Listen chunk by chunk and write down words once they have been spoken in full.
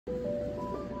Not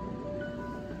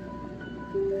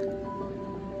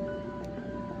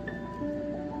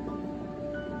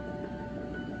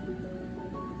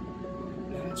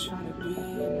trying to be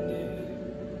in there,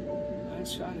 not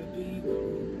trying to be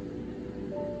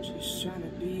cool, just trying to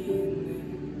be in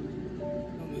there.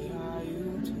 Tell me how you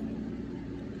do.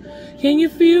 Can you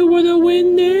feel where the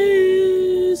wind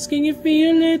is? Can you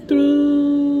feel it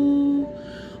through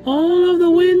all of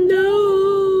the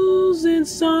windows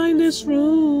inside this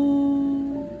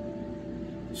room?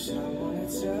 'Cause I wanna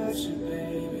touch you,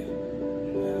 baby,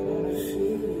 and I wanna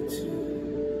feel you too.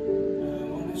 I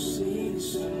wanna see the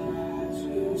sunrise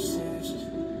in your senses,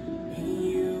 me and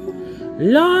you.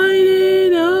 Light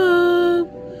it up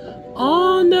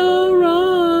on the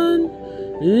run.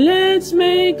 Let's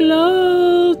make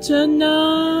love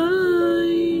tonight.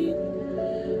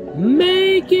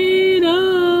 Make it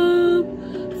up,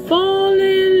 fall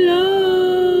in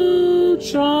love,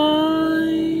 try.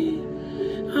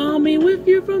 I'll be with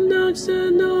you from dusk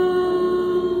to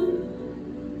dawn.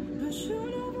 But you'll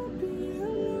never be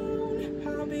alone.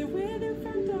 I'll be with you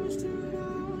from dusk to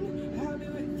dawn. I'll be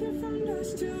with you from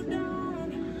dusk to dawn.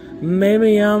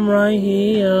 Maybe I'm right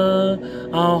here.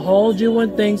 I'll hold you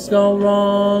when things go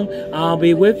wrong. I'll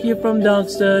be with you from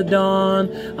dusk to dawn.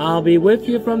 I'll be with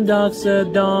you from dusk to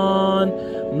dawn.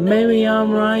 Maybe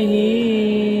I'm right here.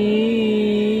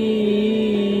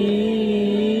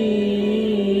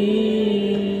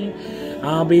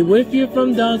 I'll be with you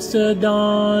from dusk to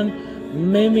dawn.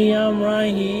 Maybe I'm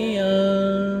right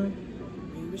here.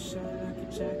 We were shot like a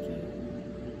jacket,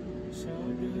 so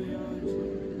do yours.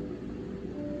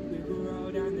 We will roll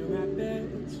down the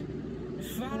rapids and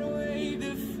find a way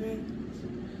to fit.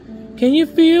 Can you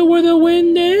feel where the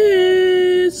wind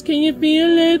is? Can you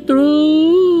feel it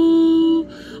through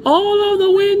all of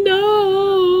the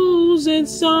windows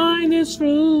inside this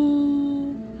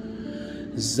room?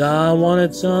 'Cause I wanna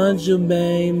touch you,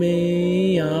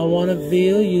 baby, I wanna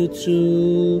feel you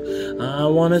too. I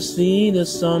wanna see the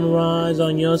sunrise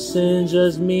on your sins,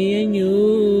 just me and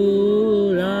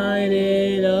you. Light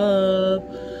it up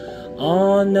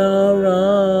on the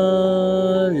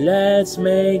run. Let's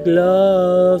make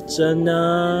love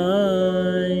tonight.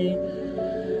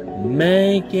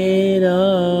 Make it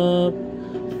up,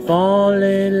 fall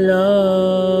in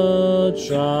love,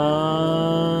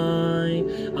 try.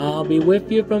 I'll be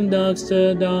with you from dusk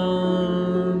to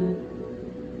dawn.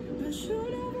 But you'll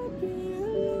never be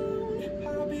alone.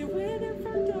 I'll be with you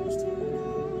from dusk to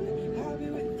dawn. I'll be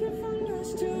with you from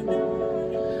dusk to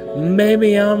dawn.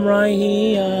 Baby, I'm right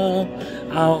here.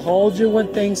 I'll hold you when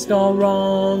things go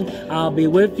wrong. I'll be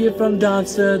with you from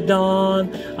dusk to dawn.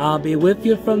 I'll be with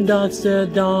you from dusk to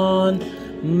dawn.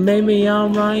 Maybe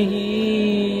I'm right here.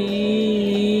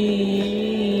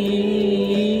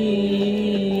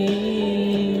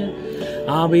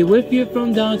 I'll be with you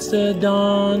from dusk to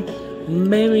dawn.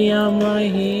 Maybe I'm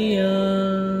right here.